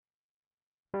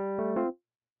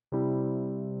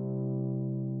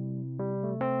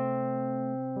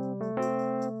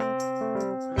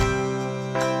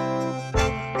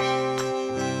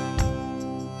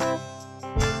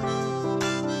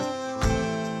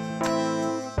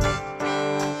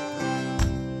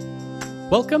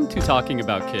Welcome to Talking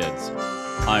About Kids.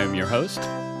 I am your host,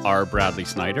 R. Bradley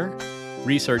Snyder,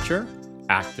 researcher,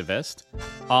 activist,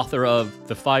 author of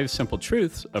The 5 Simple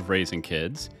Truths of Raising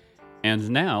Kids, and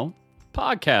now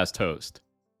podcast host.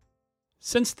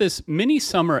 Since this mini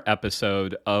summer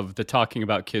episode of the Talking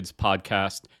About Kids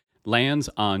podcast lands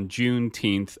on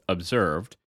Juneteenth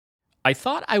observed, I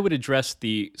thought I would address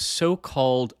the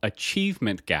so-called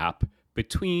achievement gap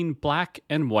between Black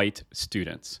and white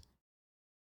students.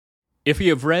 If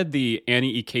you have read the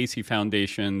Annie E. Casey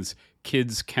Foundation's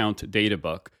Kids Count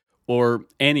Databook, or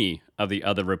any of the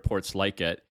other reports like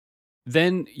it,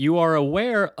 then you are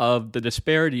aware of the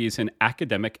disparities in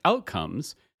academic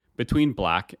outcomes between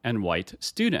Black and white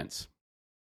students.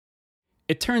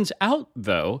 It turns out,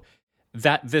 though,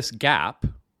 that this gap,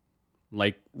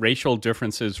 like racial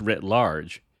differences writ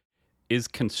large, is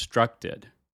constructed.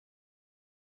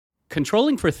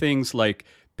 Controlling for things like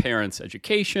parents'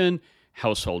 education,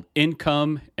 household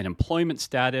income, and employment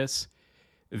status,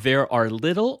 there are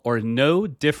little or no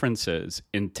differences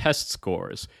in test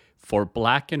scores for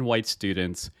Black and white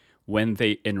students when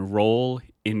they enroll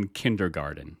in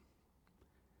kindergarten.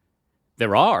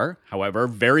 There are, however,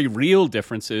 very real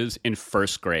differences in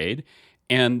first grade,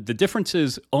 and the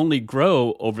differences only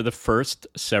grow over the first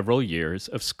several years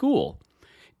of school.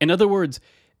 In other words,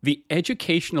 the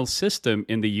educational system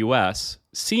in the U.S.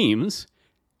 seems,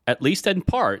 at least in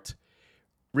part,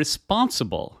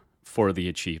 responsible for the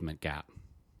achievement gap.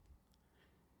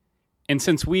 And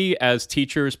since we as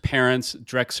teachers, parents,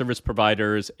 direct service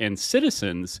providers, and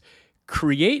citizens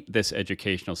create this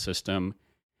educational system,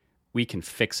 we can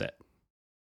fix it.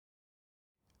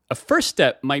 A first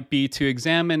step might be to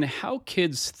examine how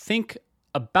kids think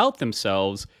about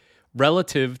themselves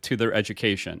relative to their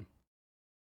education.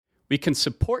 We can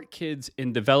support kids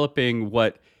in developing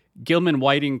what Gilman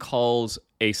Whiting calls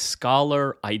a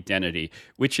scholar identity,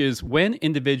 which is when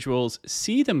individuals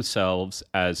see themselves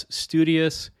as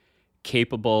studious,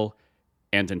 capable,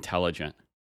 and intelligent.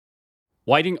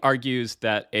 Whiting argues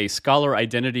that a scholar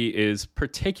identity is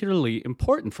particularly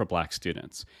important for Black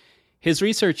students. His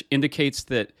research indicates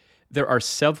that there are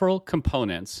several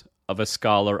components of a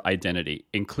scholar identity,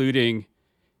 including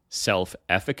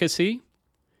self-efficacy,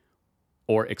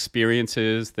 or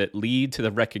experiences that lead to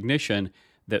the recognition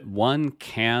that one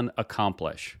can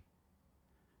accomplish,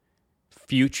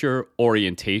 future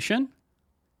orientation,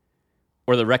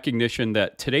 or the recognition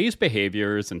that today's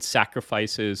behaviors and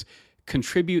sacrifices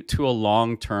contribute to a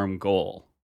long-term goal,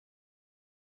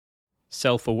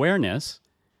 self-awareness,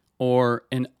 or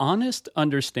an honest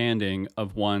understanding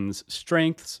of one's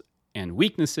strengths and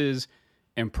weaknesses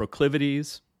and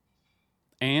proclivities,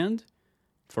 and,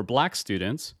 for Black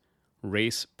students,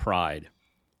 race pride,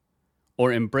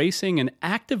 or embracing and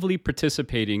actively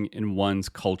participating in one's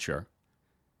culture.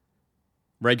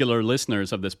 Regular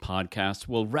listeners of this podcast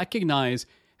will recognize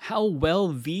how well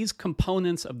these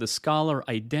components of the scholar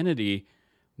identity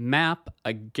map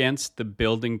against the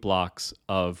building blocks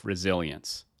of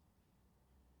resilience.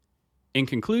 In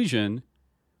conclusion,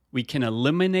 we can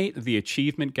eliminate the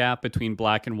achievement gap between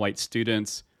Black and white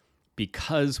students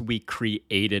because we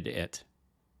created it.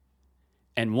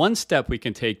 And one step we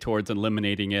can take towards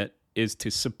eliminating it is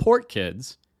to support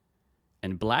kids,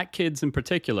 and Black kids in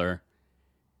particular,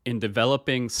 in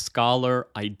developing scholar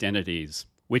identities,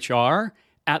 which are,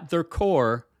 at their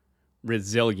core,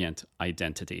 resilient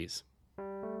identities.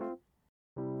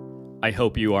 I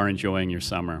hope you are enjoying your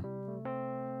summer.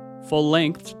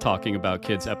 Full-length Talking About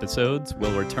Kids episodes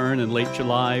will return in late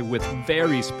July with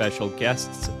very special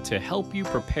guests to help you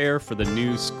prepare for the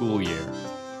new school year.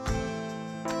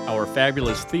 Our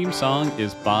fabulous theme song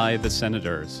is by The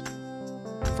Senators.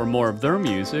 For more of their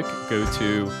music, go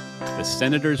to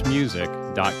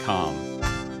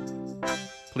thesenatorsmusic.com.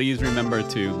 Please remember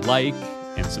to like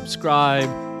and subscribe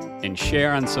and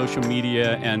share on social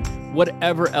media and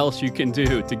whatever else you can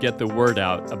do to get the word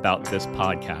out about this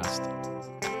podcast.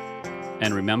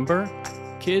 And remember,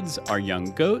 kids are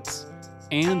young goats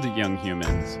and young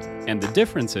humans, and the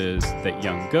difference is that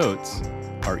young goats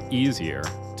are easier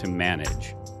to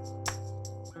manage.